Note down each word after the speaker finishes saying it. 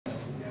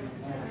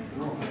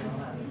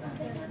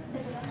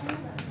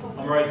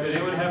right, did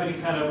anyone have any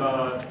kind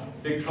of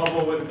big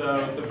trouble with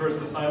the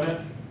first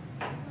assignment?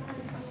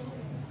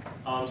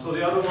 So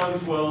the other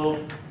ones will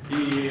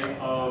be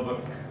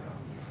of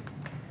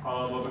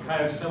a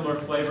kind of similar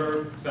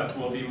flavor, except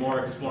we'll be more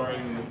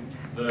exploring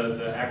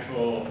the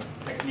actual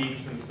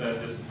techniques instead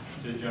of just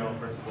the general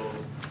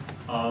principles.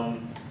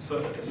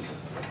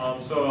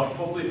 So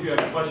hopefully if you have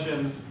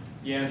questions,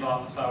 Yan's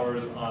office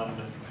hours on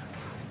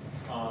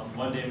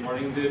Monday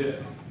morning.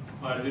 Did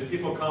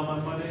people come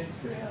on Monday?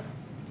 Yeah.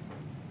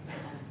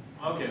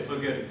 Okay, so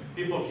good.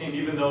 People came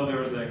even though there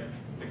was the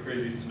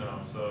crazy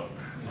snow, so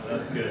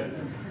that's good.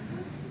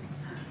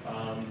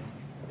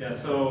 Yeah,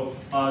 so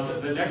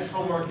the next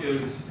homework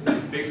is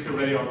basically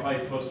ready. I'll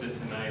probably post it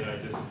tonight. I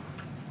just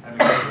haven't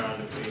gotten around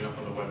to putting it up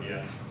on the web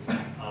yet.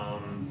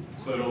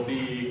 So it'll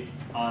be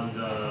on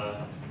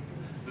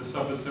the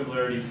stuff of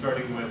similarity,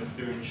 starting with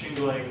doing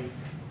shingling,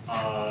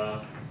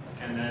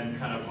 and then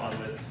kind of on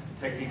the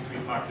techniques we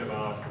talked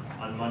about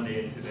on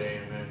Monday and today,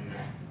 and then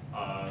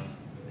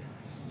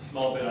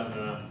small bit on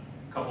the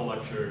couple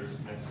lectures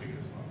next week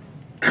as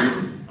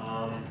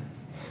well.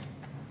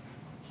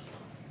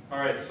 All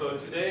right, so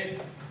today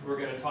we're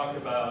going to talk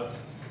about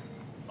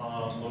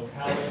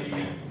locality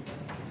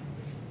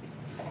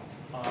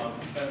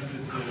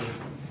sensitive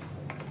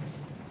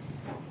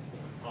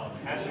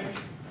hashing.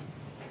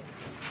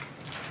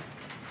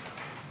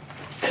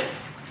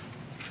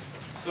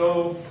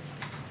 So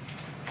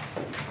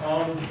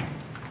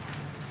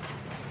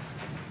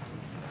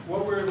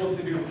what we're able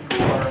to do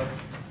before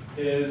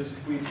is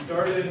we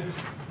started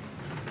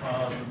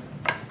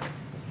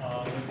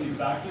with these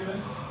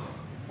documents,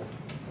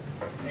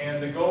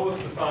 and the goal was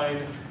to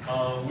find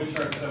which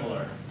are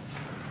similar.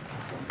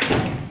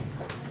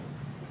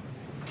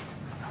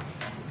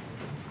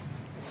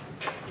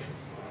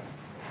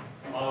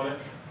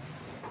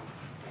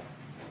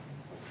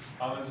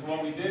 And so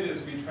what we did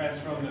is we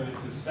transformed them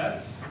into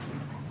sets,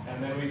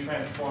 and then we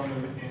transformed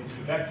them into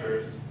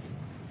vectors.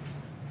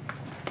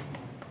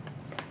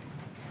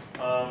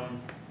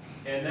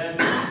 And then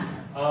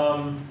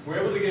we're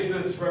able to get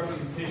this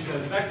representation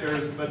as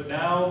vectors, but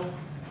now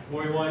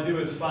what we want to do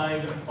is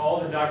find all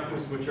the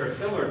documents which are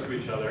similar to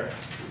each other.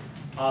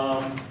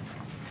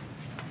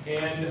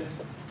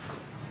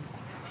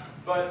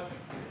 But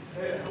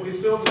we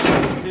still have a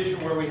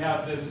representation where we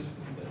have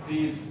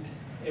these,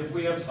 if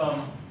we have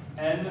some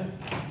n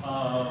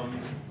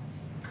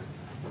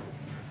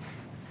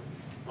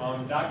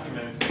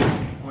documents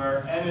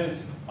where n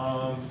is,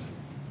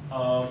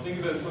 think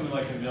of it as something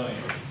like 1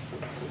 million.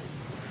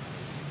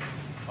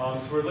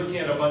 So we're looking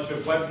at a bunch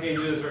of web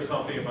pages or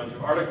something, a bunch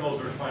of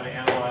articles. We're trying to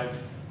analyze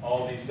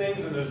all these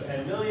things, and there's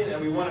n million, and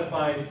we want to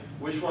find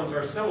which ones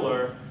are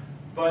similar.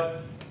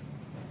 But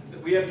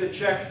we have to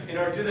check, in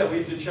order to do that, we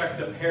have to check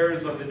the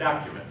pairs of the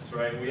documents,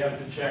 right? We have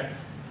to check,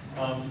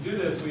 to do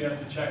this, we have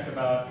to check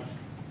about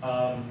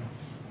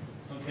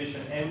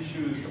notation n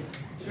choose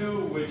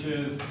 2, which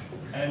is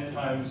n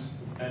times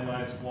n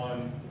minus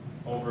 1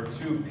 over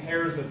 2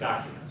 pairs of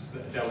documents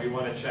that we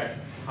want to check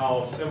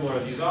how similar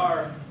these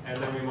are, and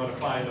then we want to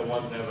find the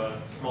ones that have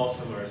a small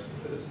similarity,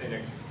 say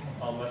next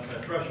less than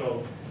a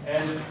threshold.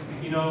 And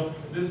you know,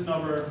 this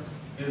number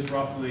is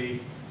roughly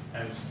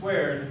n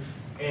squared,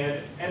 and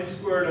n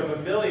squared of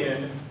 1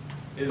 million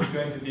is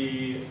going to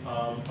be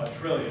a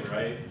trillion,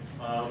 right?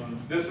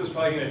 This is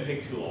probably going to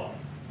take too long.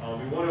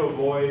 We want to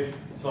avoid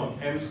some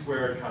n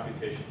squared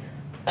computation here.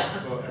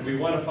 And we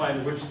want to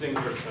find which things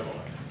are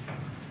similar.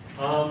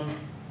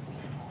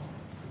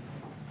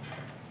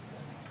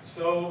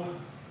 So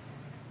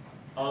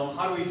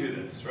how do we do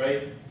this,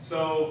 right?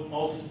 So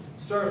I'll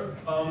start,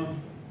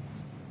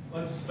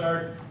 let's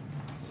start,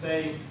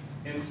 say,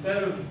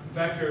 instead of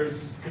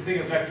vectors, you can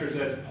think of vectors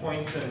as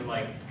points in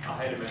like a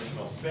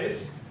high-dimensional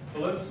space. So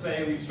let's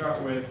say we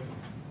start with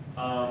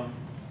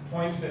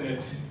points in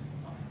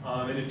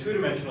a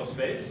two-dimensional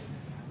space,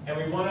 and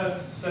we want to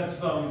set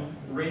some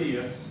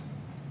radius,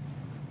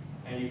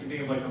 and you can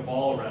think of like a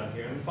ball around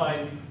here, and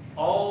find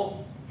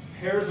all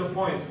pairs of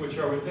points which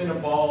are within a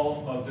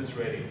ball of this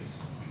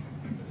radius.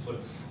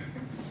 This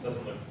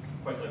doesn't look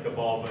quite like a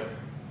ball, but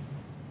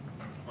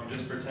I'll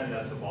just pretend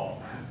that's a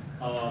ball.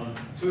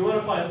 So we want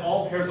to find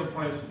all pairs of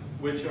points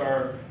which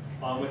are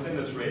within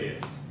this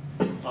radius.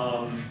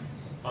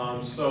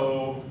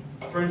 So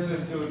for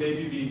instance, it would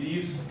maybe be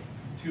these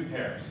two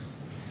pairs,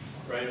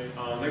 right?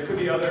 There could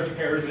be other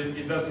pairs.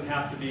 It doesn't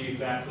have to be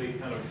exactly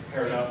kind of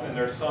paired up, and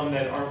there are some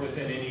that aren't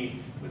within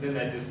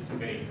that distance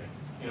of anything.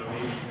 You know,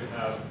 maybe you could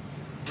have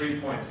 3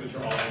 points which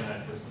are all in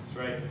that distance,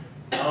 right?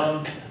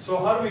 So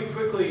how do we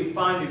quickly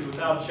find these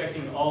without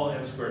checking all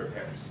n squared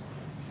pairs?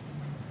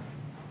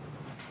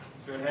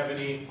 Does anyone have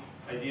any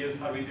ideas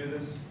how we do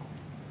this?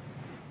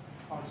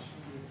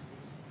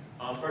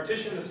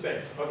 Partition the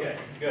space. Okay,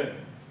 good.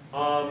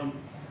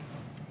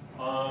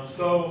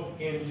 So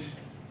in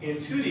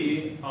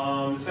 2D,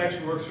 this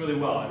actually works really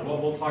well. And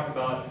what we'll talk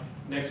about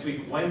next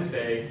week,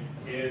 Wednesday,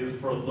 is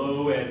for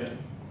low and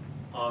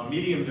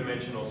medium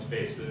dimensional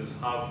spaces,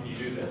 how can you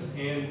do this?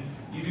 And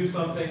you do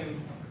something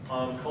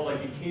called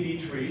like a KD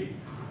tree,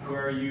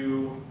 where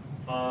you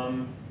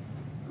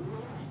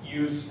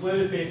you split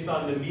it based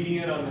on the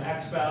median on the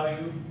x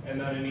value,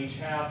 and then in each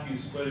half you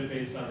split it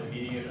based on the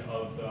median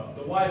of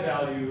the y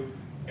value,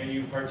 and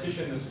you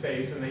partition the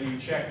space, and then you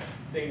check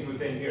things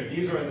within here.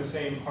 These are in the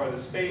same part of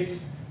the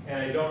space,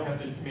 and I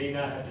may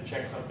not have to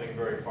check something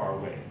very far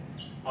away.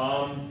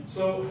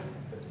 So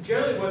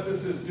generally what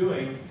this is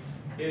doing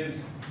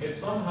is it's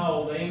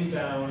somehow laying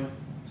down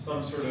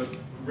some sort of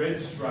grid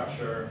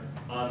structure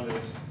on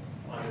this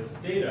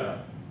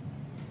data.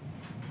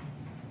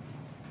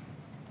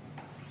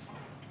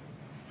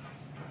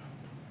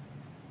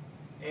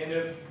 And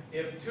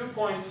if 2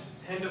 points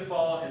tend to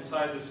fall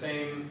inside the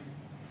same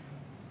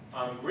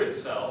grid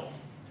cell,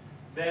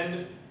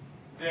 then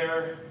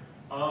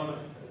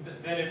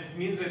it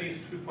means that these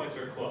 2 points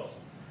are close,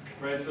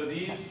 right? So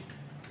these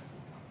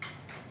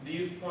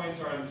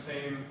points are on the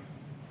same,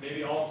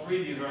 maybe all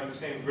 3 of these are on the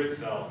same grid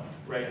cell,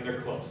 right? And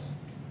they're close.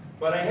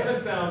 But I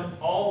haven't found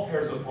all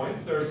pairs of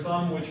points. There are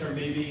some which are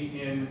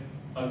maybe in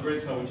a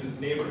grid cell which is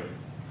neighboring.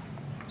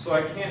 So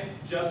I can't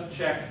just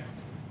check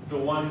the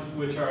ones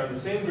which are in the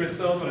same grid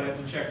cell, but I have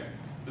to check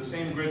the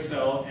same grid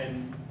cell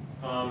and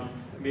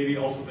maybe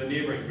also the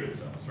neighboring grid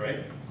cells,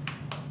 right?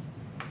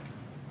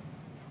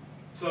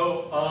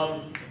 So,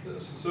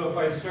 so if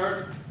I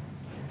start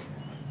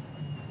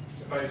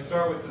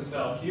with the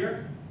cell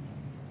here,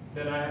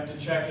 then I have to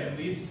check at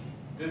least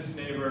this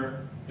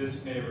neighbor,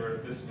 this neighbor,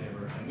 this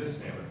neighbor, and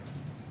this neighbor.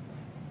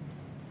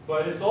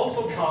 But it's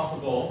also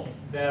possible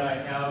that I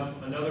have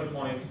another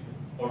point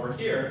over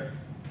here,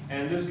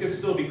 and this could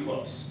still be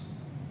close,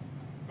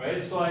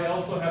 right? So I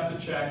also have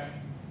to check,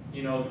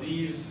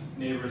 these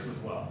neighbors as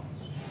well.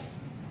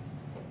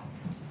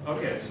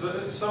 Okay,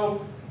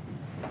 so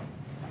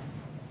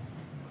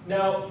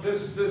now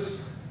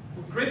this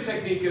grid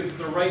technique is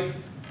going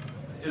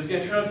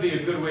to turn out to be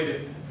a good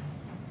way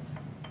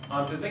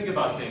to think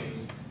about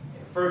things.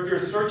 If you're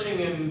searching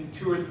in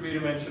 2 or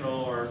 3-dimensional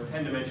or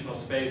 10-dimensional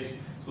space, so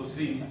we'll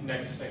see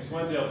next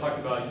Wednesday, I'll talk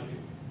about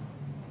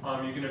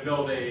you're going to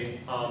build a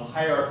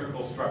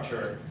hierarchical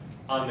structure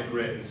on the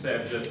grid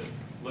instead of just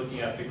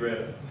looking at the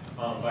grid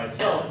by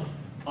itself.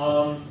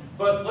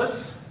 But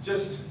let's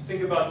just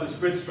think about this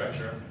grid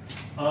structure.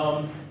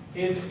 In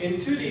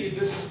 2D,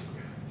 this is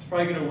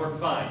probably going to work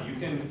fine. You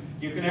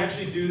can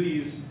actually do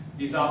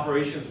these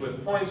operations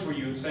with points where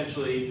you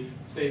essentially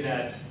say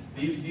that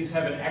these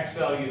have an x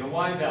value and a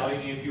y value,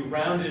 and if you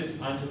round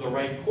it onto the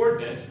right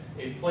coordinate,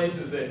 it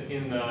places it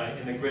in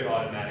the grid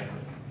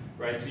automatically,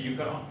 right? So you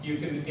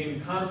can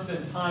in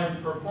constant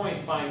time per point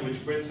find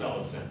which grid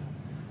cell it's in.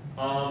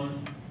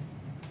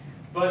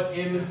 But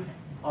in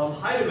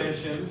high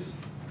dimensions,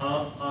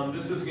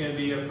 this is going to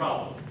be a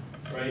problem,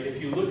 right?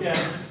 If you look at,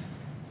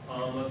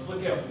 let's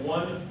look at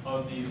one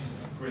of these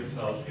grid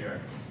cells here.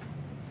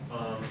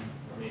 Let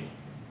me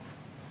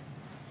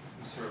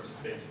conserve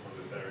space a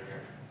little bit better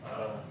here.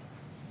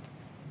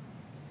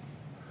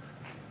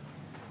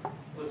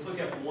 Let's look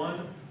at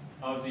one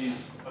of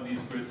these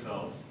grid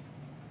cells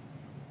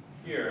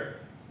here,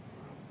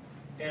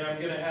 and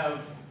I'm going to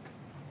have.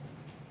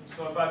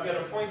 So if I've got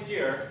a point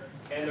here,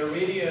 and the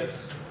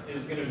radius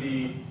is going to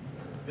be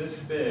this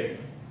big,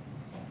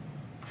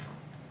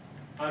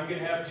 I'm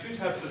going to have 2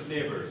 types of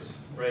neighbors,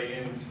 right?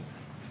 In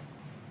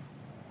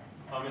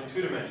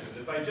 2 dimensions.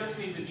 If I just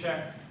need to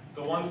check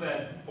the ones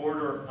that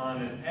border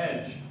on an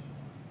edge.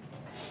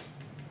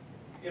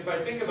 If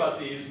I think about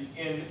these,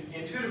 in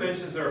 2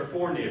 dimensions there are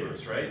 4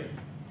 neighbors, right?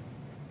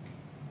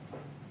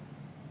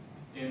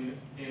 In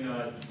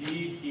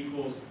D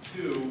equals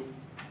 2,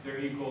 there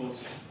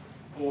equals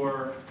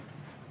 4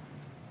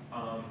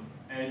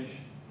 edge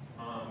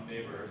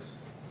neighbors.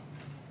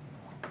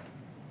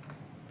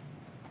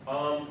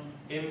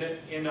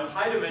 In a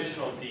high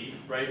dimensional D,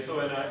 right? So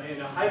in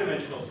a high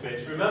dimensional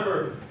space,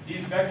 remember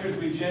these vectors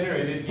we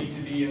generated need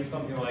to be in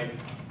something like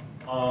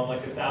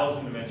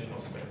 1,000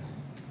 dimensional space,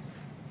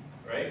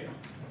 right?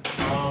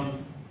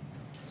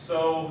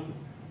 So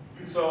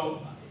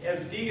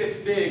as D gets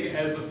big,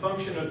 as a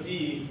function of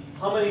D,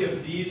 how many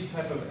of these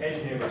type of edge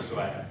neighbors do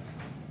I have?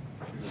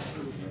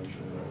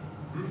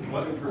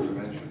 What? 2 per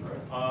dimension,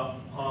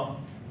 right?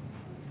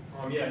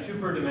 Yeah, 2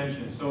 per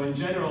dimension. So in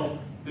general,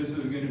 this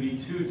is going to be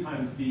 2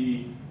 times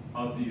D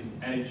of these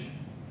edge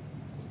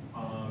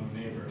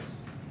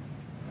neighbors.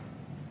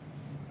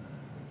 I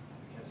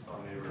can't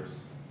spell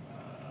neighbors.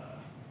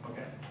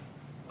 Okay.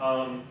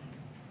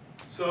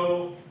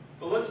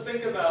 But let's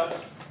think about.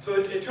 So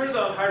it turns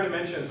out in higher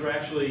dimensions there are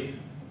actually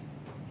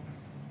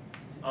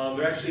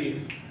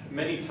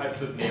many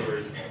types of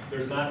neighbors.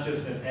 There's not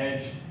just an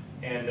edge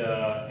and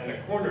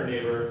a corner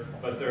neighbor,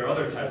 but there are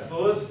other types.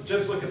 Well, let's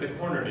just look at the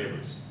corner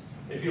neighbors.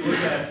 If you look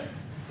at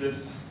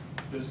this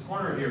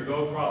corner here,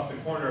 go across the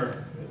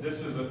corner.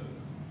 This is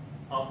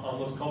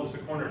let's call this a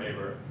corner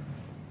neighbor.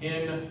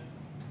 In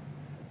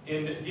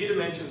D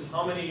dimensions,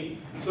 how many?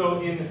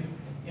 So in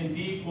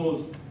D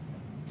equals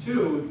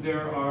 2,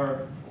 there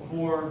are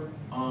 4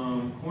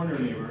 corner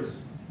neighbors.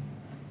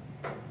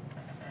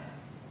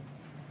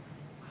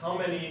 How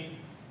many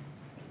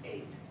 8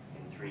 and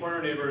 3.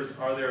 corner neighbors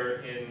are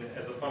there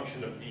as a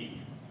function of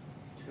D?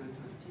 2 to 2.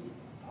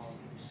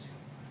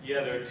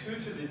 Yeah, there are 2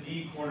 to the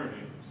d corner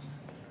neighbors.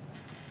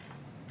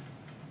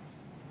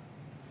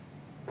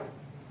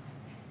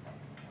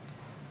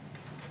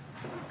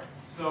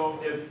 So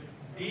if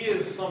d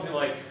is something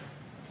like,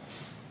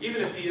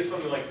 even if d is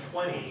something like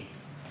 20,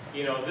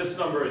 you know, this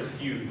number is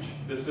huge.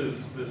 This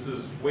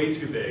is way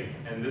too big,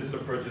 and this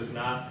approach is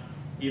not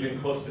even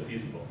close to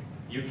feasible.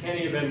 You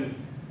can't even,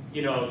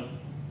 you know,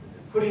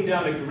 putting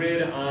down a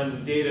grid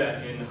on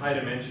data in high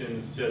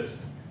dimensions just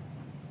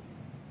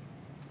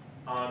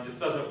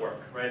doesn't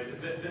work, right?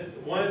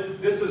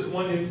 This is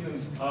one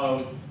instance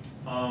of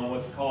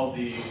what's called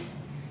the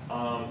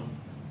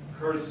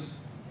curse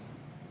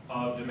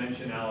of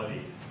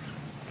dimensionality.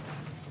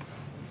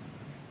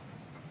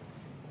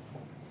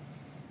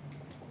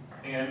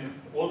 And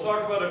we'll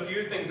talk about a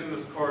few things in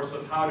this course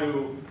of how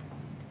to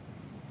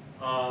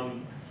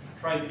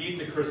try and beat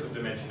the curse of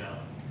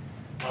dimensionality.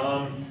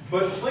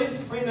 But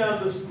playing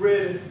down this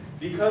grid,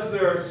 because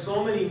there are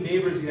so many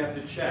neighbors you have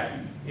to check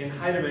in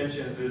high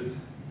dimensions, is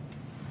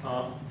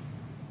not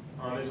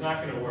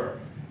going to work.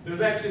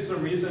 There's actually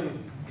some recent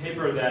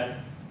paper that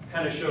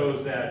kind of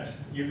shows that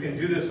you can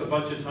do this a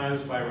bunch of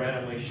times by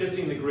randomly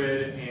shifting the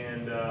grid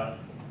and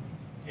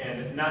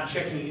not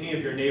checking any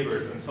of your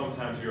neighbors, and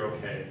sometimes you're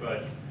okay.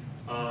 But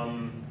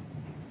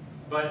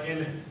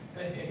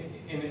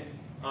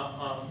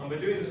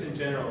doing this in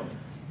general,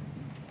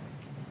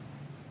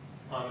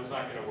 it's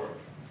not going to work.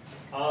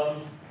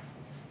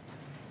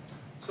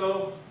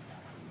 So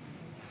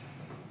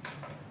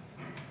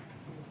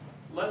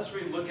let's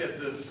relook at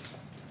this.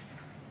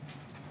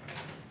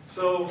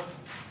 So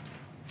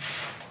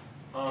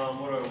what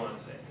do I want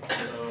to say?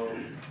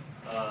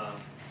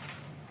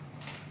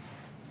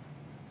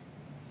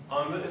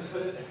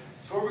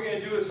 So what we're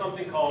going to do is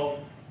something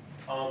called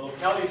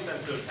locality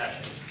sensitive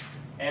hashing.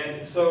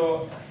 And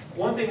so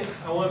one thing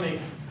I want to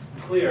make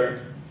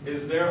clear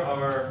is there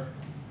are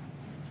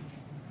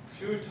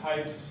 2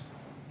 types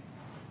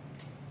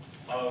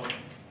of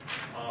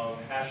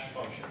hash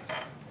functions.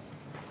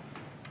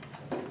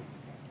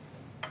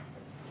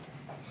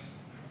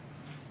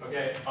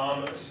 Okay,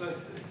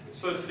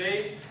 so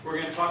today we're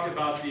going to talk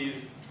about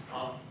these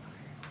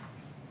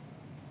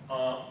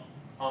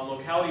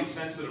locality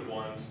sensitive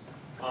ones.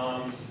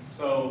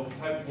 So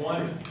type 2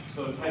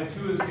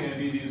 is going to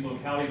be these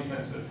locality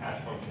sensitive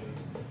hash functions.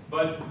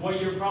 But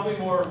what you're probably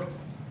more,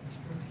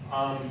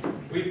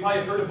 we've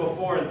probably heard it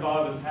before and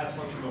thought of as hash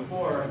function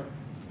before,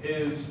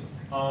 is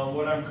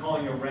what I'm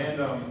calling a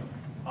random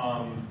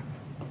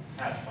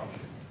hash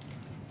function.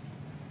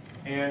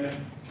 And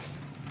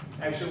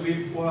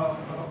actually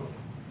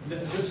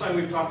this time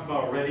we've talked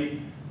about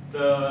already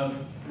so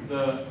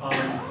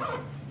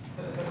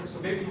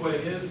basically what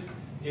it is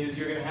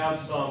you're going to have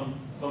some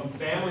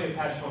family of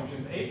hash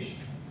functions h.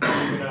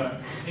 You're going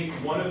to take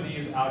one of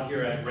these out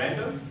here at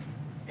random,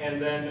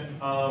 and then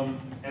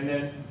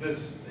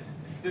this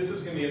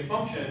is going to be a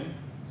function.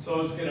 So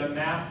it's going to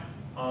map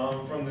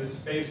from this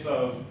space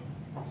of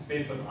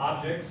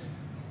objects.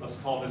 Let's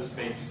call this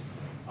space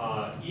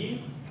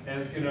E,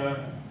 and it's going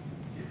to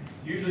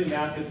usually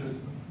map it to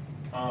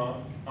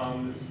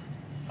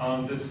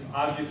this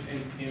object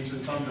into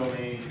some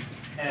domain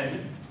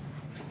n,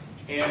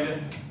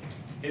 and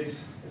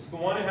it's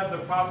going to have the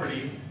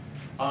property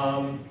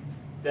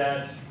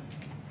that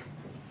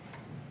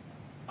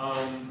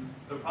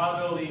the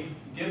probability,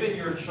 given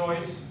your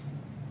choice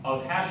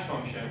of hash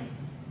function,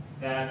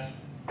 that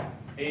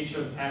h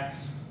of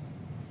x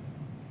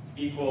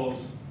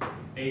equals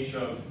h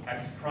of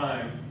x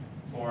prime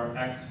for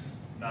x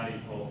not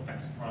equal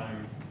x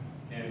prime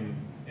in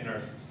our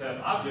set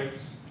of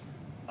objects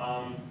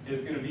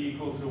is going to be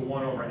equal to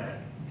 1 over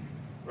n.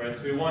 Right?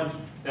 So we want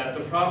that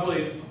the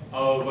probability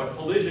of a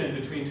collision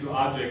between 2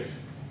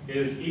 objects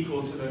is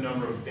equal to the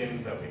number of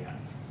bins that we have.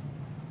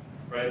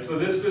 Right? So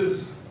this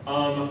is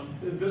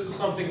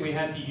something we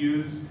had to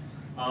use.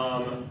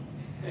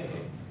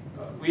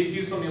 We had to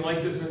use something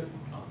like this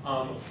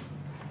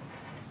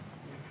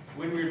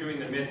when we were doing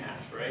the min hash,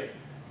 right?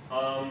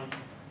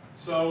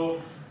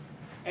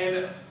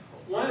 And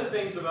one of the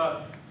things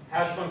about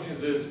hash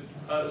functions is,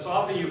 so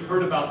often you've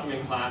heard about them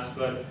in class,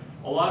 but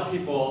a lot of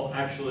people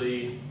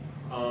actually,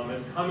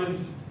 it's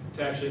common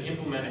to actually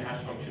implement a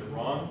hash function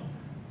wrong.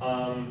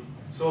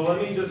 So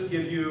let me just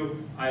give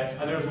you,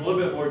 there's a little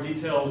bit more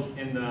details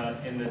in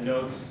the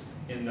notes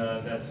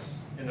that's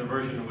in the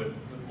version with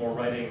more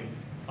writing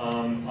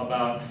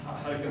about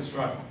how to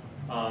construct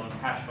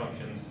hash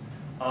functions.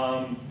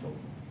 But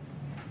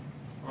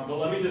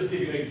let me just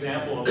give you an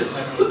example of the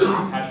type of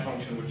hash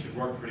function which should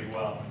work pretty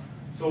well.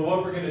 So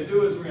what we're going to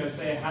do is we're going to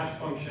say a hash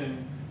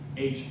function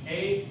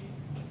HA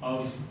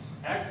of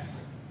x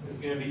is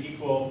going to be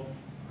equal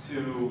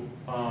to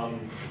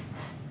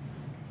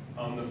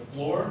the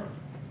floor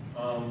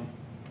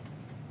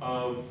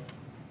of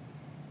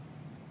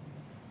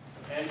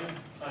n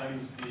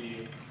times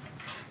the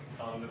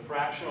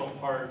fractional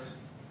part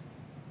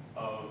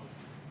of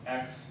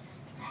x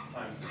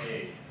times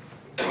a.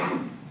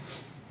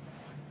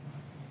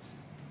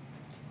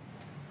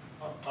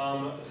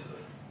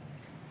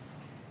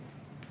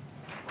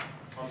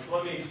 So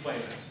let me explain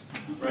this,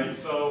 right?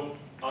 So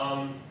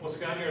what's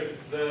going on here?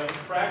 The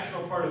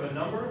fractional part of a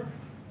number.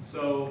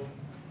 So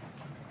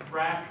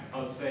frac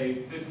of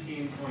say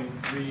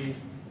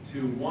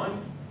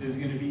 15.321 is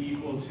going to be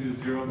equal to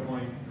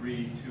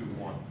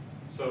 0.321.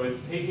 So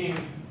it's taking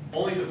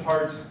only the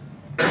part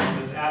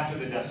that's after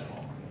the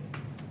decimal,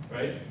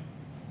 right?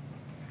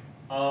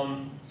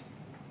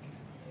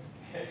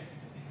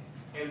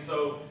 And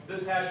so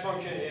this hash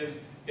function is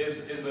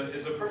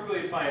a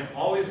perfectly fine. It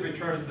always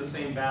returns the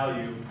same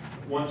value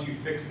once you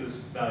fix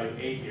this value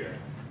a here.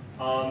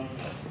 And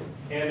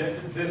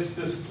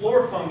this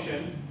floor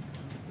function,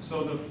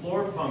 so the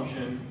floor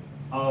function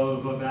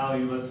of a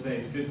value, let's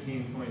say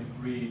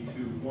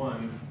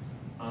 15.321,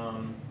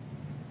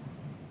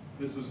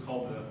 this is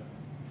called the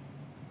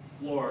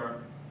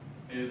floor,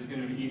 is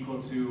going to be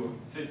equal to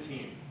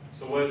 15.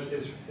 So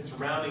it's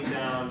rounding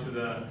down to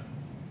the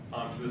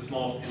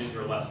smallest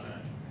integer less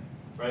than,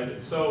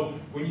 right? So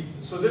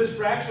this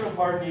fractional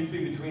part needs to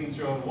be between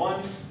 0 and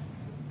 1.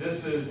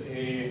 This is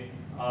the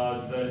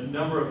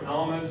number of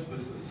elements, the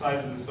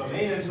size of this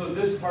domain, and so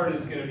this part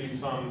is going to be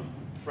some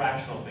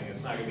fractional thing.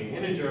 It's not going to be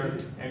an integer,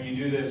 and you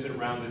do this, it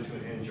rounds it to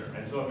an integer.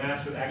 And so it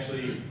maps it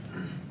actually,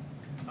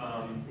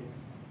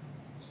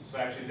 so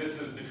actually this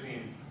is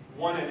between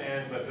 1 and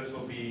n, but this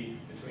will be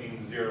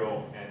between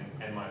 0 and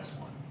n minus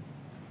 1.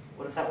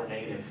 What if that were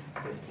negative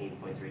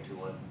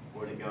 15.321?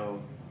 Would it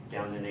go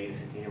down to negative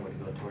 15, or would it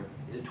go toward,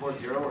 is it toward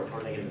 0 or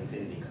toward negative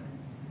infinity?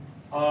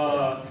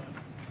 The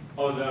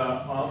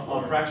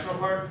fractional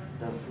part?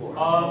 The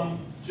floor.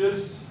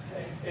 Just,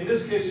 in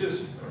this case,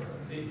 just,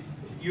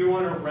 you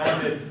want to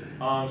round it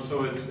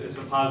so it's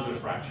a positive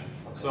fraction.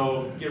 Okay.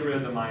 So get rid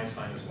of the minus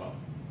sign as well.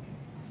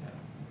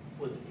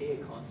 Was a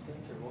constant,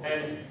 or what was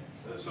And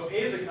so a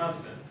is a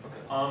constant.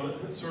 Okay.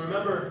 So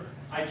remember,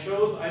 I had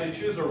to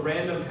choose a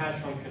random hash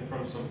function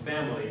from some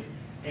family,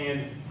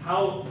 and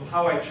how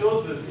I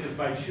chose this is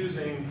by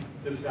choosing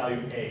this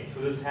value a.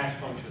 So this hash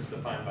function is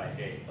defined by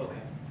a.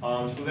 Okay.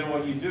 So then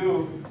what you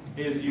do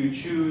is you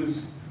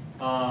choose,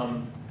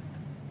 so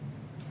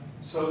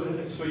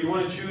you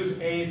want to choose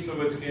a,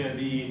 so it's going to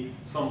be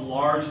some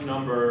large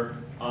number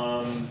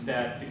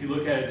that, if you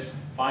look at its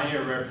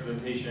binary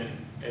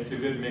representation, it's a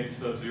good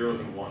mix of zeros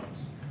and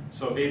ones.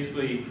 So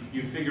basically,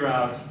 you figure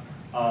out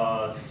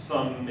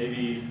some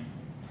maybe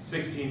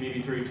 16,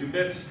 maybe 32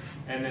 bits,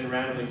 and then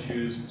randomly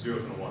choose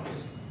zeros and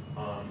ones.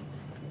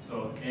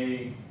 So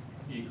a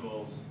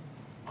equals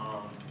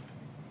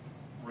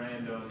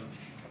random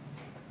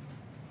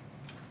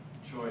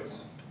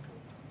choice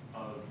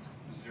of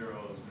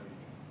zeros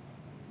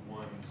and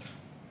ones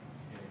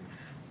in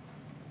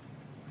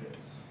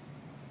bits.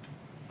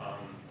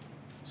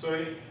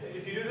 So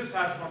if you do this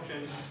hash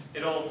function,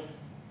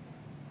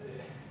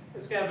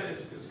 it's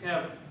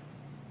gonna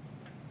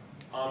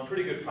have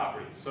pretty good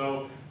properties.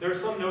 So there are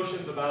some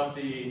notions about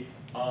the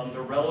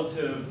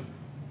relative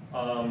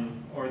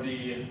or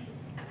the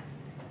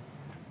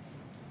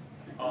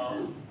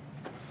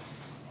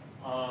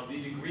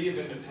degree of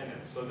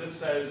independence. So this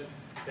says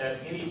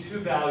that any two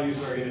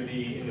values are going to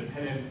be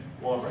independent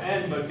 1 over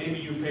n, but maybe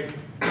you pick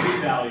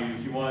 3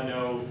 values. You want to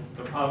know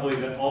the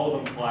probability that all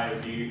of them collide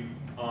would be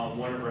 1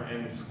 over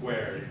n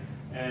squared.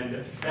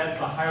 And that's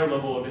a higher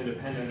level of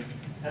independence.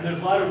 And there's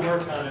a lot of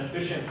work on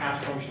efficient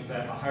hash functions that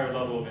have a higher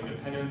level of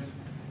independence.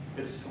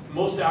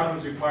 Most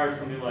algorithms require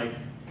something like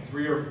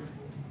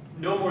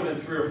no more than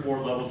 3 or 4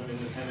 levels of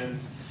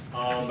independence,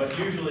 but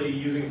usually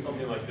using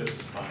something like this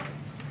is fine.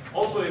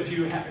 Also, if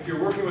you're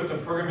working with a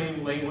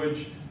programming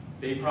language,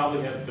 they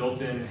probably have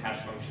built-in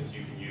hash functions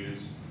you can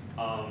use.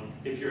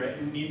 If you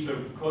need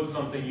to code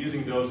something,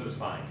 using those is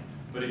fine.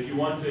 But if you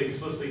want to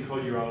explicitly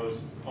code your own,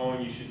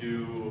 you should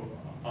do,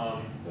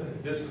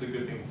 this is a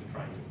good thing to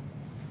try and do.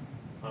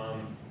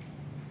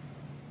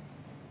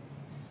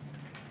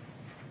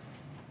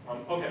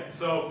 Okay,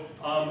 so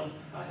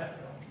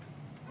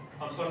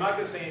so I'm not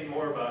going to say any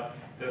more about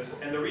this.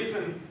 And the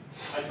reason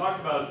I talked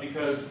about it is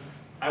because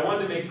I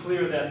wanted to make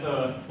clear that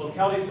the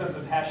locality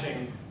sensitive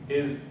hashing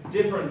is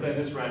different than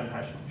this random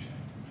hash function.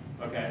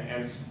 Okay,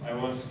 and I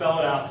want to spell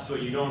it out so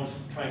you don't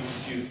try and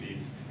confuse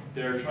these.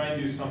 They're trying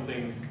to do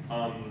something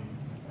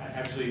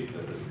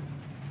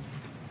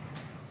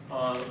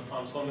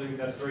something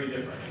that's very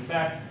different. In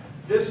fact,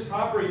 this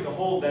property to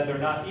hold that they're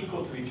not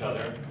equal to each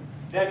other,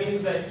 that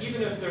means that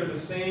even if they're the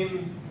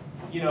same,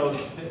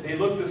 they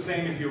look the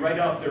same, if you write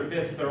out their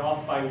bits, they're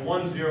off by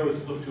 1 0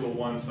 is flipped to a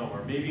 1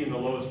 somewhere, maybe in the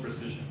lowest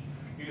precision.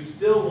 You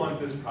still want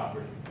this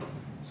property.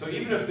 So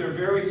even if they're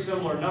very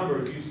similar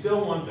numbers, you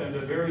still want them to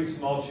have a very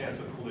small chance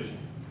of collision.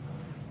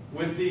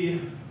 With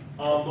the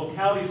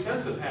locality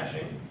sensitive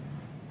hashing,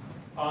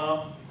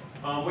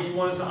 what you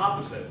want is the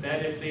opposite.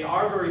 That if they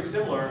are very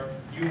similar,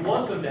 you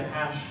want them to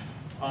hash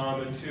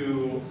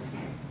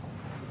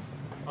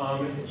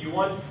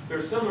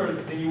they're similar,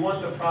 then you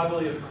want the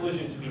probability of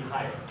collision to be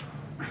higher,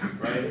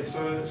 right?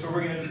 So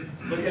we're going to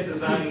look at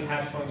designing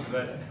hash functions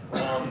that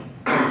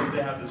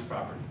have this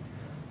property.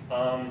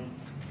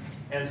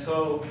 And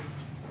so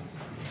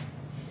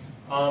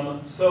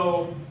in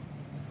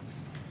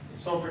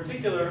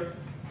particular,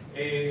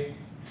 a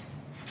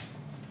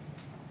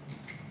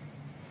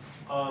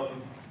well,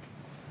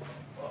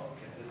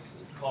 okay, this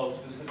is called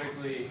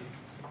specifically,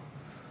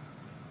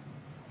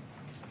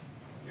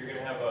 you're going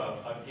to have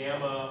a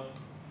gamma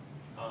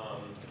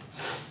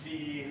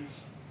phi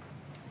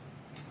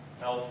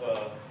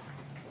alpha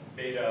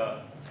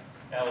beta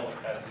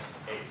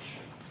LSH.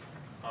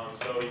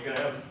 So you're going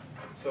to have,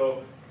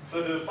 so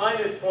to define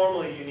it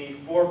formally, you need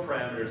 4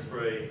 parameters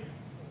for a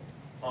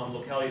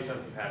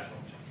locality-sensitive hash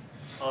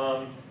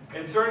function.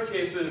 In certain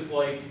cases,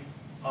 like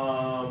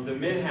the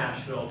min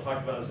hash that I'll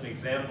talk about as an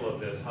example of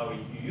this, how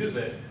you use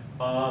it,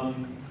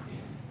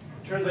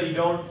 turns out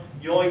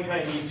you only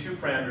kind of need 2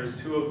 parameters.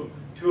 Two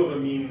of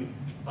them mean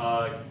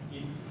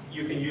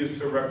you can use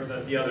to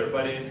represent the other,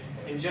 but in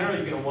general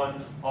you're going to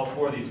want all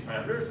 4 of these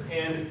parameters.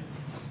 And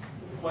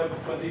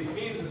what this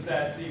means is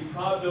that the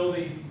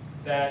probability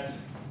that,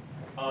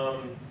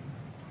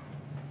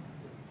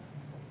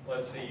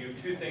 let's say you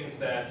have 2 things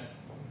that,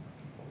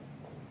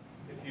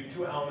 if you have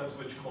 2 elements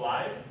which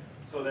collide,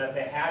 so that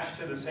they hash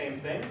to the same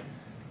thing.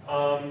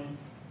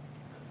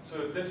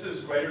 So if this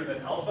is greater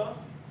than alpha,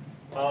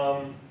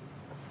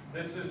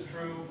 this is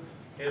true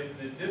if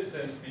the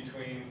distance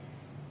between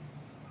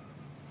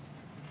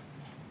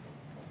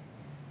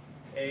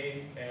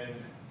A and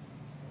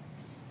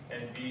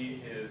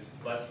B is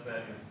less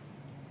than,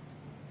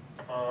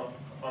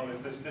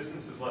 if this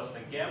distance is less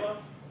than gamma,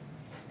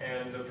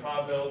 and the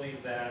probability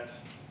that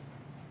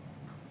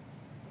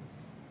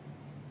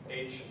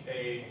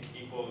HA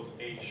equals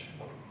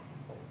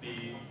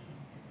HB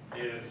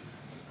is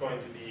going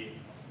to be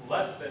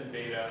less than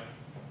beta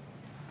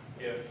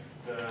if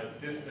the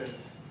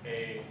distance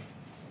AB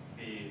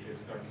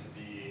is going to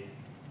be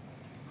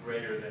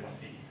greater than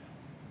phi.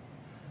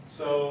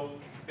 So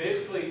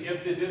basically,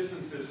 if the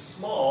distance is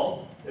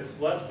small, it's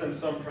less than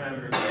some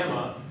parameter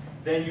gamma,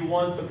 then you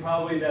want the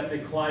probability that they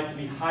collide to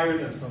be higher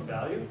than some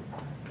value.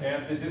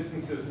 And if the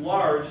distance is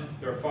large,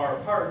 they're far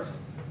apart,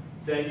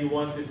 then you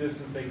want the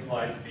distance they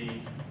collide to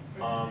be,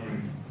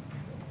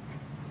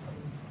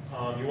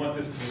 you want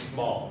this to be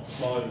smaller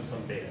than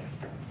some beta.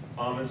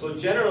 And so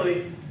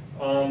generally,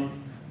 the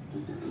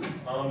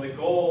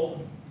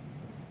goal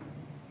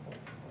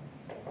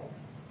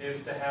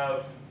is to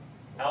have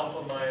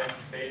alpha minus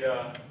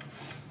beta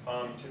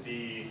to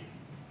be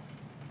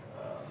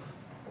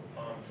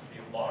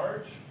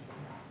large,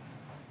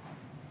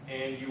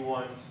 and you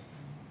want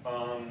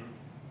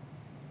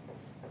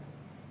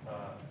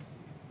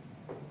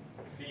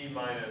phi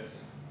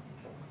minus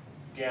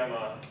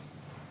gamma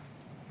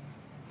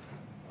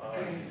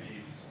to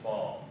be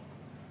small.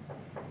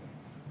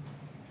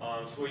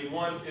 So what you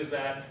want is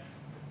that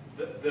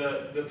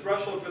the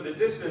threshold for the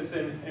distance,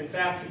 and in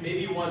fact, maybe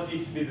you want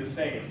these to be the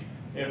same.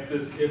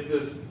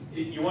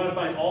 You want to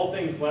find all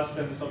things less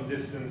than some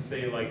distance,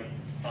 say like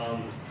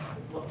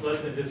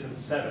less than distance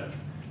 7,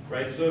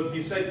 right? So if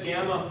you set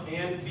gamma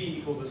and phi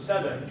equal to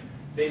 7,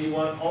 then you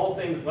want all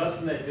things less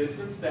than that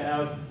distance to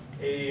have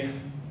a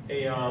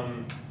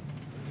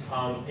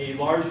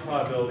large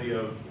probability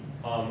of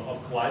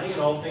colliding,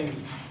 and all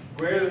things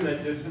greater than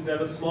that distance to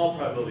have a small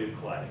probability of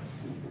colliding,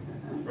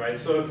 right?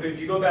 So if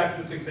you go back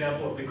to this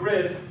example of the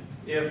grid,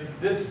 if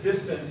this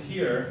distance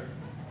here,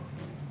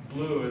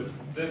 blue, if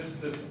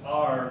this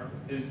r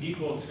is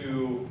equal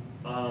to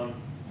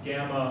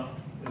gamma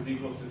is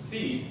equal to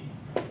phi,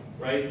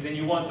 right? Then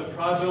you want the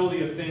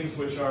probability of things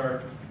which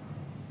are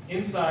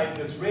inside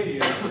this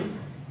radius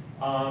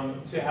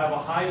to have a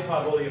high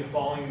probability of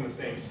falling in the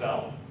same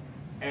cell.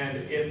 And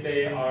if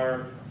they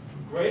are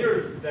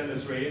greater than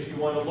this radius, you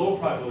want a low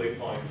probability of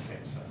falling in the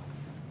same cell.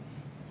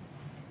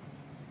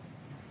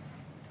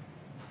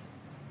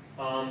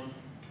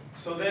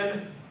 So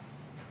then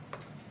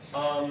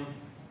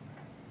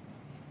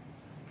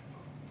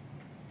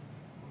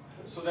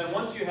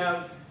once you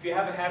have, if you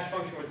have a hash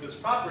function with this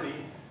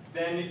property,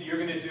 then you're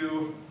going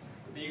to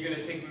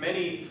take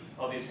many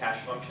of these hash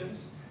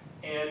functions,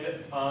 and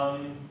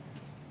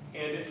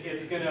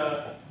it's going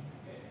to,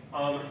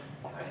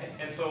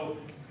 and so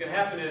what's going to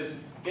happen is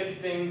if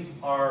things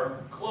are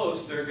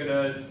close, they're going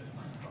to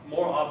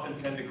more often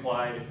tend to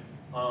collide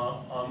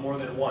more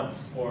than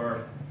once,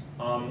 or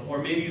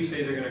maybe you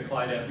say they're going to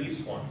collide at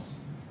least once,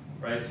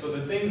 right? So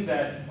the things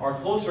that are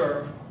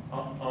closer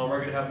are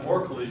going to have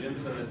more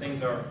collisions, and the things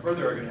that are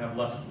further are going to have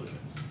less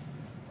collisions,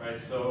 right?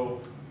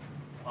 So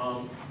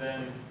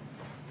then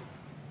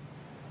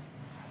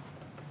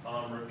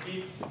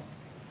repeat.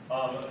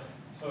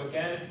 So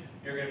again,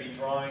 you're going to be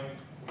drawing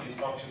these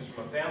functions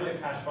from a family of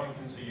hash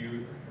functions. So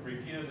you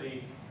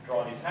repeatedly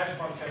draw these hash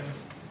functions,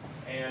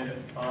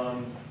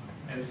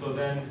 and so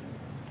then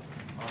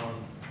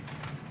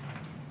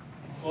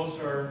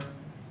closer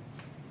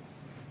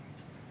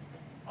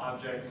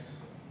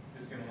objects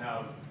is going to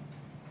have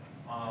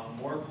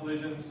more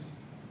collisions,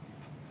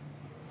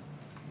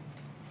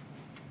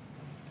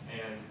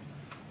 and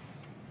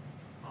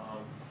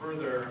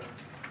further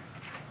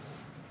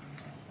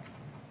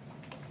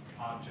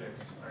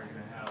objects are going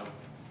to have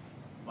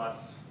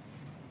less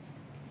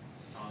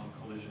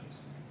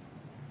collisions.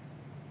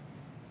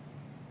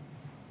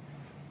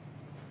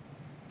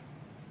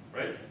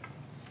 right?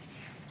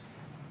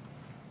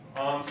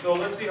 So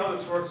let's see how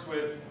this works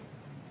with,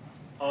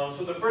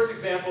 so the first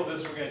example of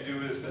this we're going to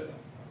do is the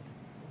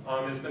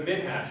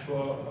min hash,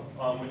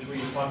 which we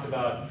talked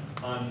about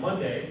on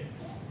Monday.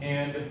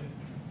 And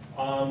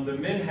the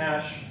min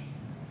hash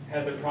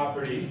had the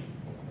property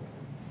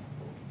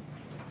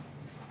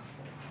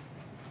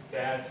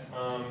that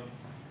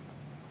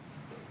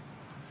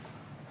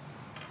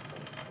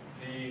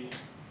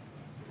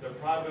the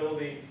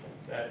probability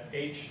that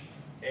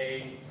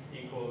HA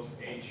equals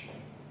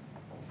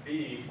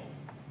HB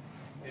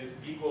is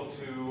equal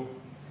to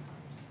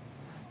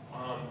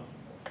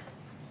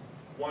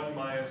 1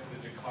 minus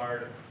the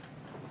Jacquard,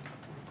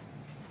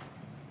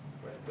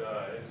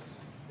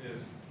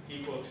 is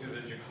equal to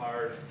the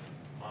Jacquard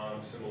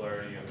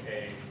similarity of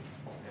A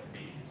and B.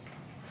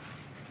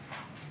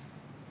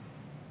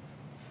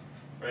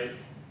 Right?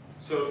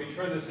 So if you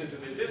turn this into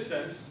the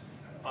distance,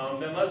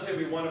 then let's say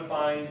we want to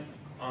find,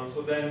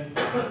 so then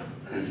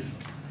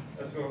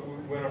that's what we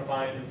want to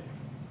find.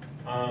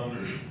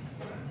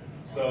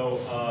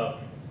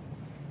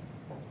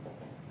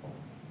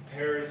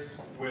 Pairs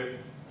with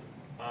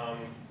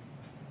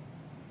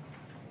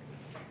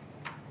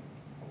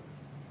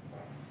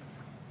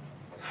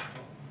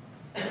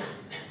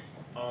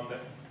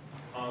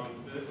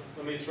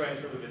let me just write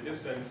in terms of the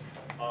distance,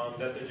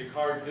 that the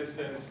Jacquard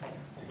distance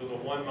is equal to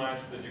 1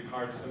 minus the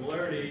Jacquard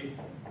similarity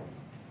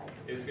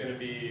is going to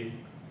be,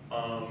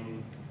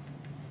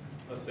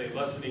 let's say,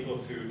 less than equal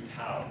to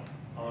tau,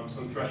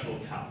 some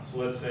threshold tau. So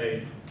let's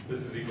say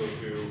this is equal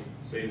to,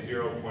 say,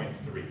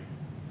 0.3.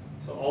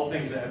 So all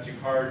things that have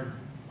Jacquard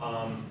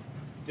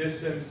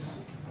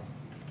distance,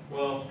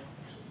 well,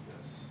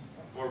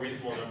 a more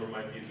reasonable number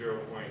might be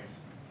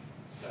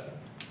 0.7.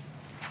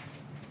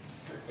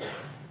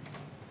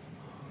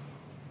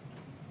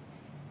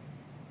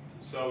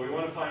 So we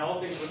want to find all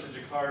things with the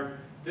Jacquard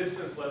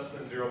distance less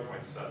than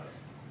 0.7.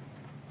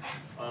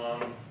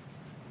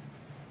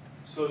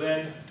 So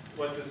then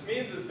what this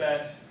means is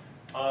that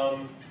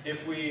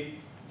if we,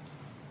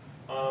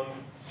 I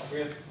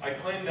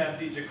claim that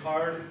the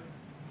Jacquard,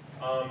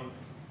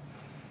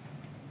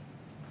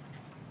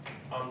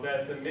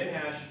 that the min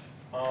hash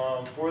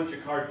for the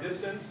Jacquard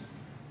distance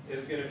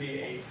is going to be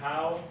a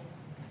tau,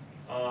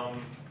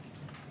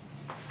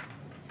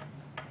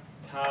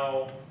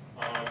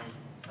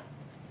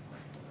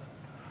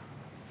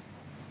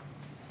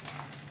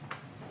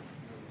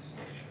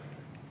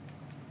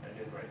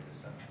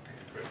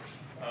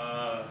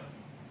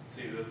 let's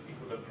see,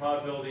 the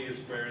probability is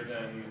greater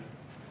than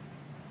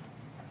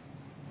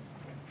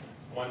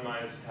 1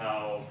 minus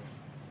tau,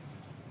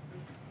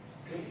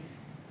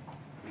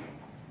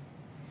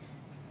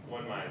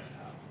 1 minus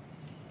tau.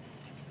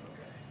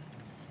 Okay.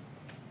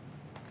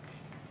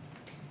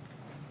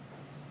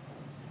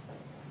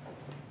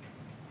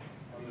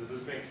 Does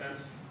this make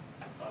sense?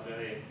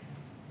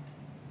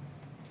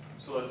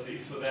 So let's see,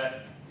 so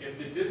that if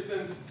the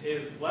distance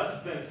is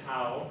less than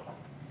tau,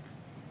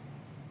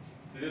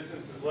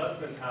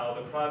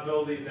 the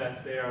probability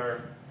that they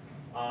are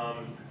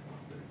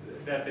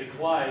that they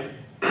collide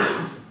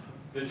is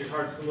the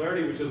Jacquard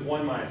similarity, which is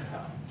 1 minus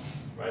tau,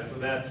 right? So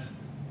that's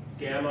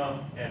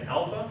gamma and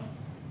alpha.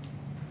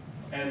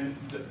 And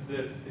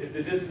if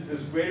the distance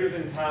is greater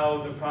than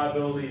tau, the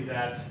probability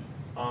that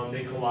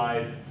they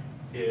collide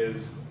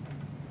is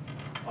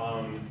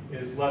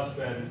less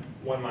than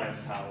 1 minus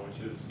tau, which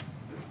is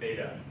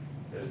beta,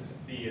 is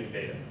phi and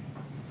beta.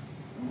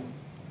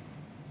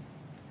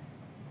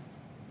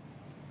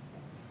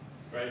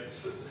 Right?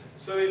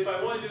 So if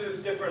I want to do this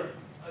different,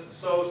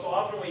 so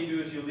often what you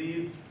do is you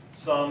leave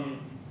some,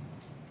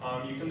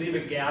 you can leave a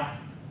gap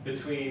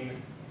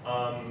between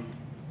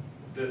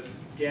this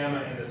gamma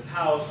and this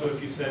tau. So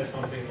if you said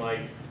something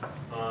like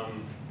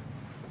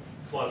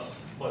plus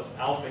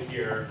alpha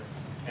here,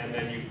 and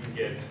then you can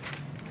get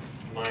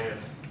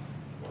minus,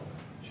 well,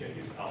 shouldn't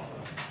use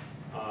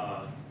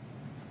alpha,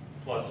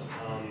 plus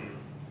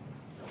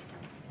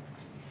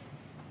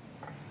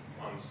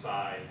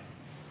psi.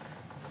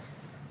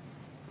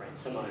 Right,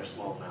 some other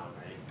small amount,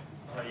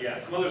 right? Yeah,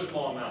 some other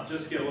small amount,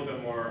 just to get a little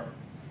bit more,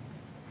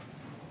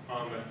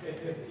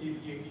 you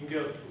can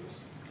get,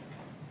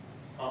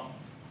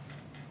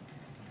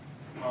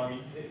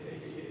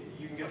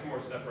 you can get some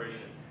more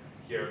separation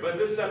here. But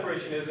this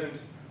separation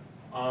isn't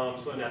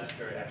so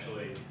necessary,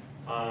 actually.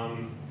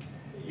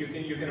 You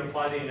can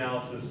apply the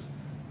analysis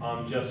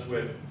just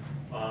with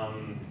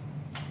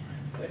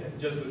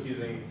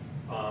using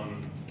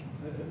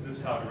this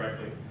tau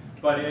directly.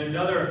 But in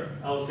another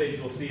LSH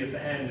we'll see at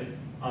the end,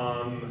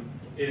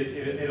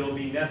 it'll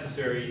be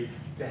necessary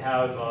to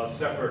have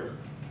separate,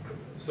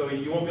 so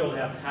you won't be able to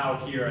have tau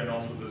here and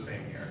also the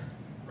same here,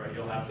 right?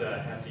 You'll have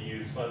to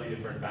use slightly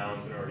different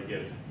bounds in order to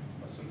get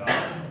some value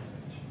in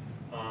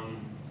LSH.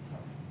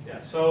 Yeah,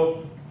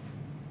 so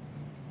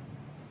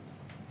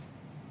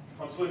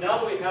now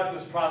that we have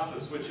this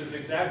process, which is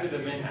exactly the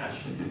min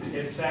hash,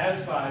 it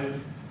satisfies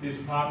this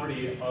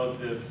property of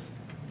this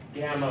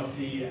gamma,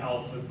 phi,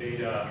 alpha,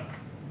 beta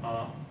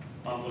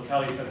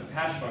locality sensitive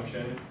hash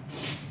function.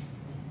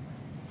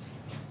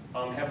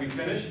 have we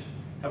finished?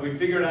 Have we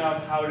figured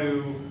out how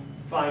to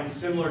find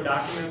similar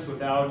documents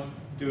without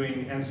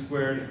doing n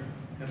squared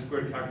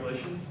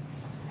calculations?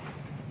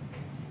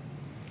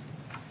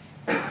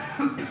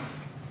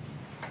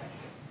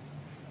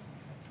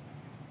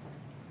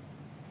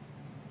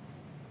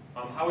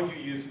 How would you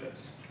use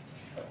this?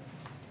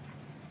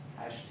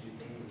 Hash two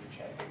things and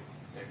check if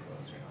they're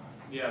close or not.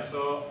 Yeah,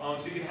 so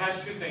so you can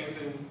hash two things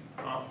and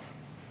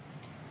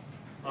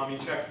you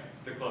check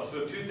they're close.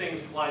 So if two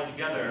things collide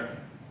together,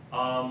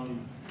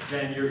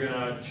 then you're going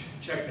to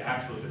check the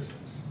actual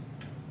distance,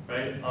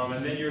 right?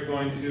 And then you're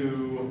going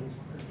to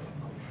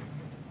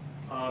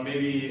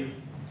maybe,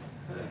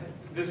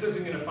 this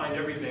isn't going to find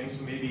everything,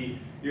 so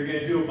maybe you're going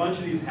to do a bunch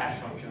of these hash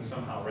functions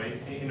somehow,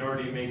 right? In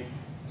order to make,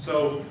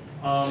 so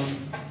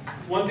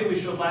one thing we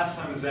showed last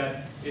time is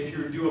that if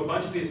you do a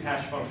bunch of these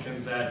hash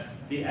functions, that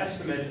the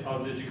estimate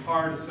of the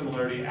Jacquard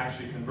similarity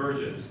actually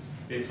converges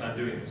based on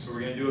doing this. So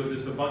we're going to do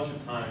this a bunch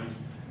of times,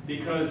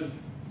 because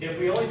if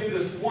we only do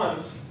this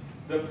once,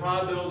 the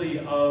probability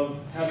of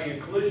having a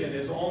collision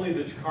is only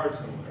the Jacquard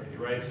similarity,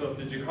 right? So if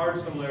the Jacquard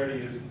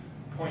similarity is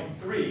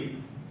 0.3,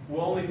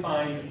 we'll only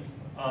find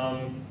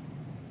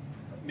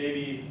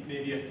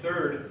maybe a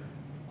third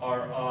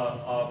or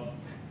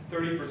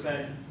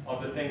 30%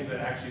 of the things that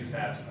actually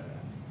satisfy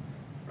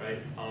that, right?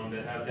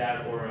 That have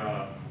that or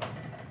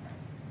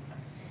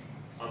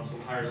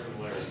some higher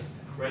similarity,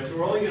 right? So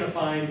we're only going to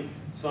find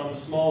some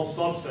small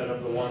subset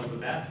of the ones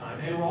with that time,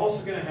 and we're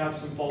also going to have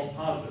some false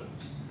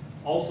positives.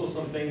 Also,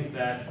 some things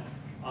that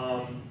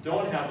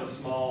don't have a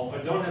small or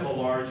don't have a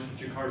large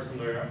Jacquard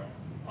similarity,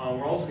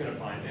 we're also going to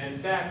find. And in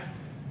fact,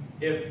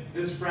 if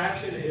this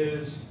fraction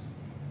is,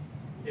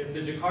 if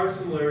the Jacquard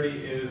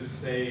similarity is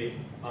say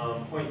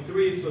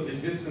 0.3, so the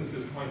distance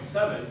is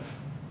 0.7,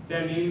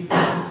 that means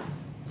that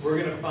we're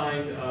going to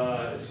find.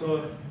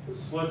 So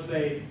let's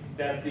say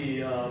that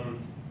the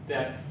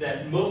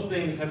that most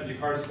things have a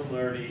Jacquard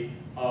similarity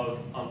of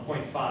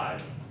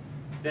 0.5.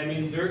 That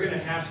means they're going to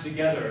hash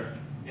together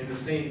in the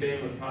same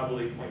bandwidth,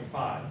 probably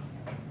 0.5.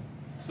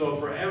 So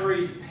for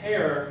every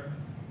pair,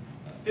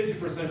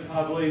 50%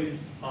 probably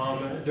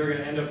they're going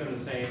to end up in the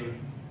same,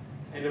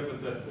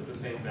 with the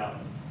same value.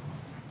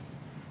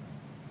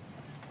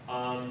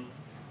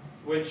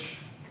 Which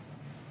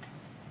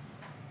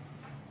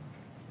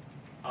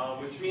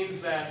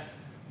means that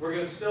we're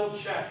going to still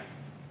check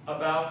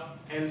about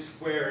n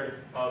squared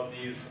of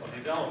these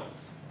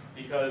elements,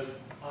 because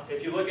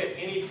if you look at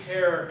any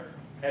pair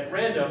at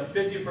random,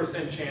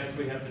 50% chance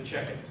we have to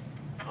check it.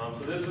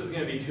 So this is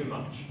going to be too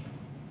much.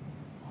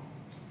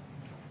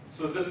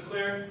 So is this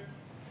clear?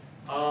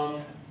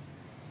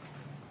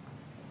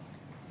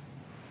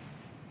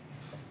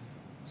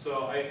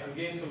 So I'm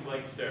getting some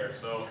blank stares.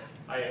 So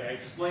I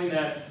explained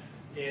that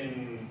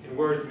in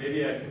words.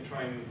 Maybe I can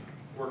try and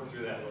work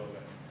through that a little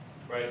bit.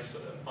 Right? So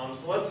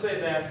let's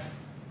say that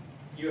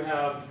you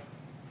have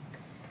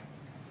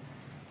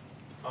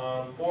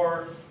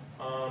 4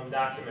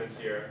 documents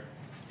here.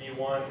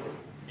 D1,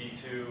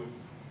 D2,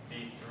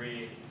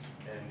 D3,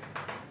 and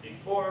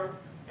D4,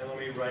 and let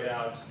me write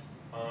out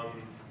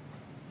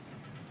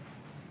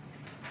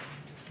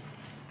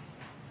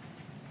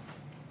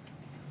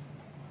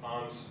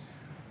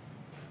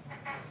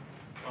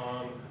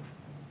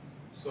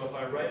so if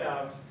I write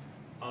out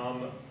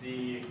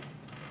the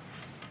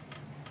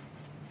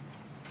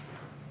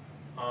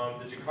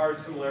Jacquard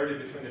similarity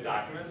between the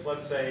documents,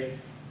 let's say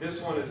this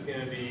one is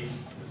going to be,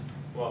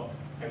 well,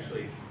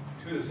 actually,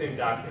 2 of the same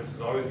documents is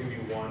always going to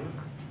be 1.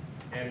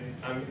 And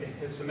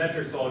it's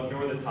symmetric, so I'll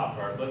ignore the top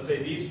part. Let's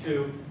say these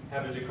 2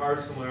 have a Jacquard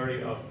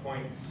similarity of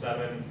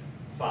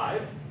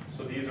 0.75.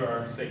 So these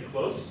are, say,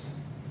 close.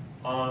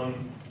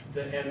 And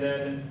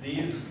then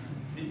these,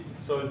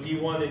 so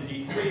D1 and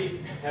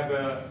D3 have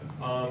a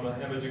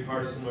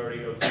Jacquard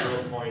similarity of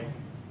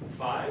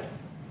 0.5.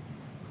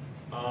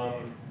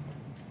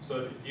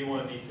 So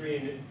D1 and D3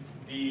 and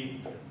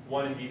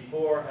D1 and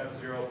D4 have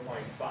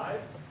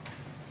 0.5.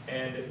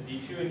 And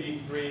D2 and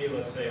D3,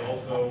 let's say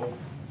also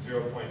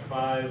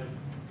 0.5,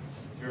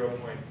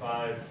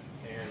 0.5,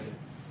 and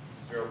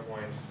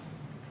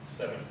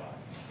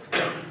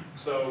 0.75.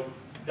 So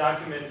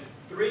document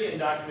 3 and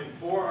document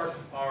 4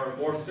 are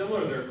more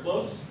similar, they're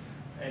close.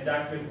 And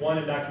document 1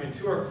 and document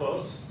 2 are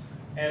close.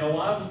 And a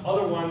lot of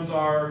other ones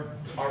are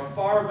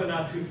far but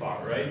not too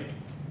far, right?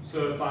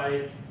 So if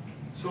I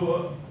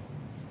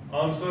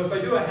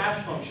do a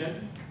hash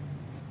function,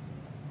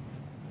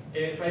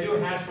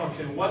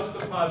 what's the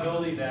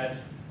probability that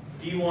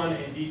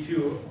D1 and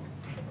D2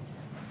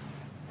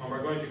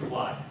 are going to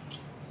collide?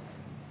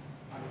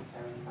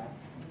 0.75.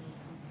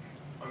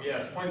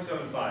 Yes,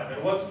 0.75.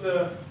 And what's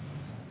the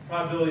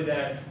probability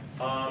that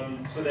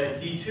so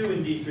that D2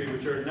 and D3,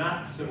 which are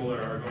not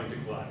similar, are going to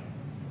collide?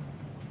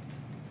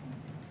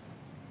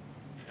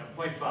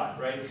 0.5,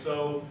 right?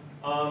 So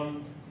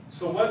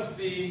what's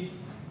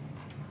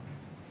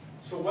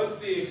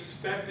the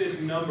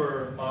expected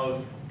number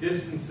of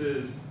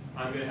distances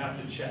I'm going to have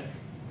to check?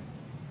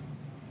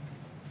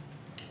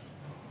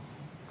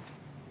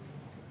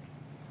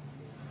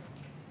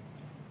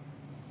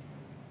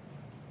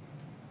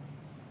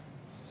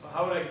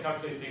 how would I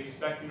calculate the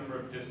expected number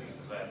of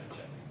distances I have to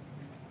check?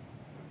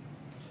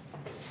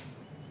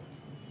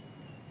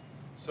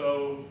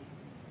 So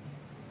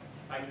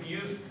I can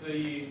use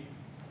the,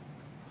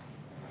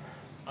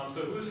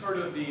 so who's heard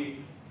of the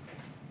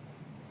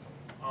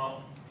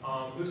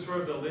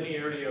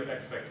linearity of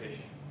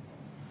expectation?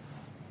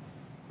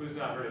 Who's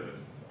not heard of this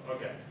before?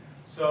 Okay.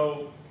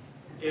 So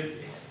if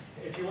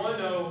you want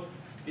to know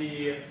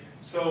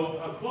so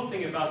a cool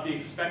thing about the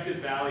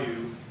expected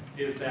value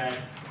is that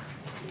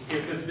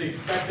if it's the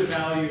expected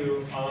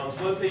value,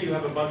 so let's say you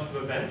have a bunch of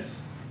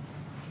events,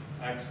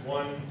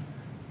 x1,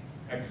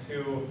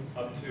 x2,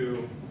 up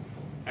to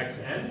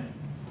xn,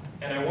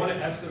 and I want to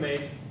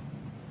estimate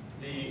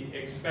the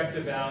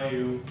expected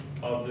value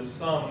of the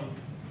sum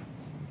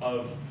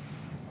of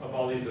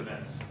all these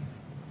events,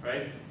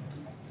 right?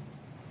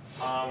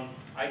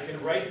 I can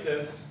write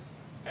this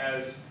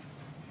as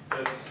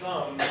the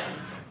sum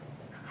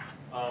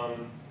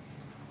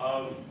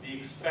of the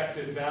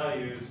expected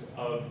values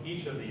of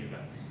each of the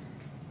events.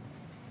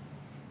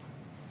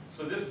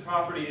 So this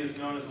property is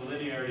known as the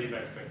linearity of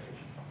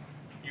expectation.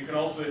 You can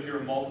also, if you're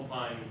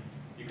multiplying,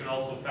 you can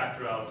also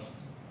factor out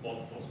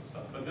multiples and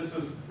stuff. But this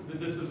is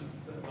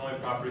the only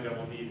property that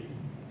we'll need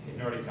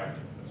in order to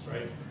calculate this,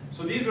 right?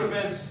 So these are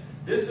events.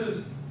 This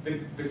is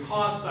the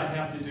cost I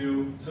have to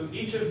do. So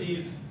each of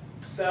these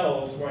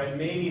cells where I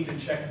may need to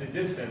check the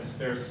distance,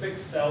 there are 6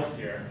 cells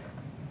here.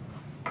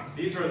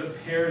 These are the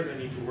pairs I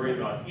need to worry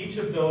about. Each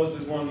of those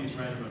is one of these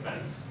random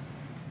events.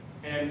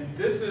 And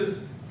this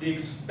is the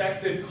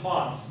expected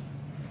cost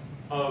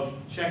of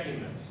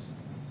checking this,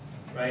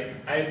 right?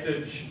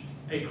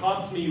 It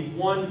costs me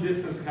 1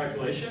 distance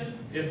calculation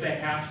if they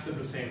hash to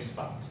the same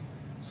spot.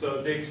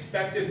 So the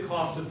expected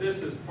cost of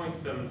this is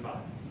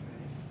 0.75,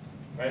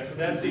 right? So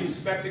that's the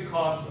expected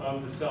cost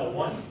of the cell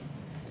 1.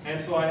 And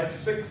so I have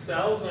 6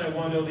 cells, and I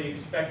want to know the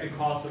expected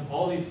cost of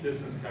all these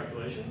distance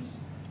calculations.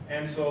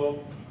 And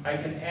so I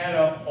can add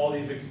up all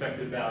these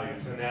expected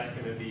values, and that's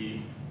going to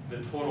be the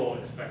total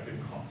expected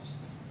cost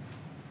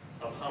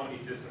of how many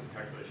distance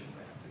calculations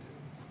I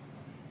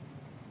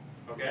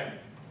have to do. Okay?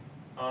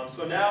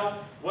 So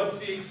now, what's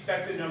the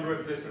expected number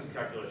of distance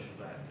calculations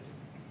I have to do?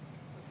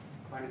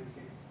 Minus 6.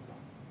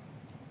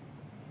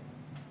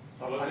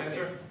 What was the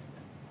answer?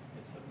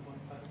 It's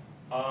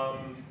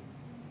 7.5.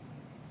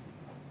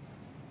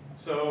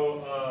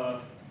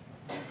 So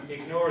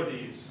ignore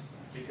these,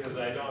 because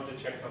I don't have to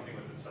check something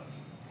with itself.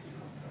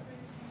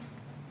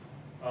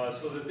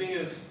 So the thing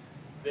is,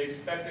 the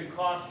expected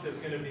cost is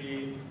going to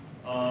be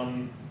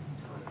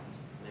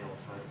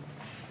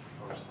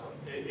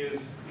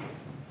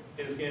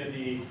is going to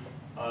be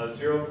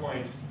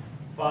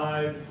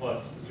 0.5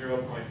 plus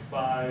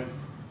 0.5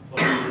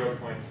 plus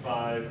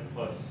 0.5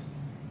 plus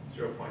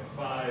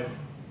 0.5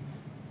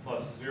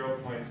 plus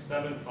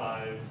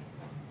 0.75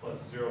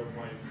 plus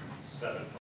 0.75.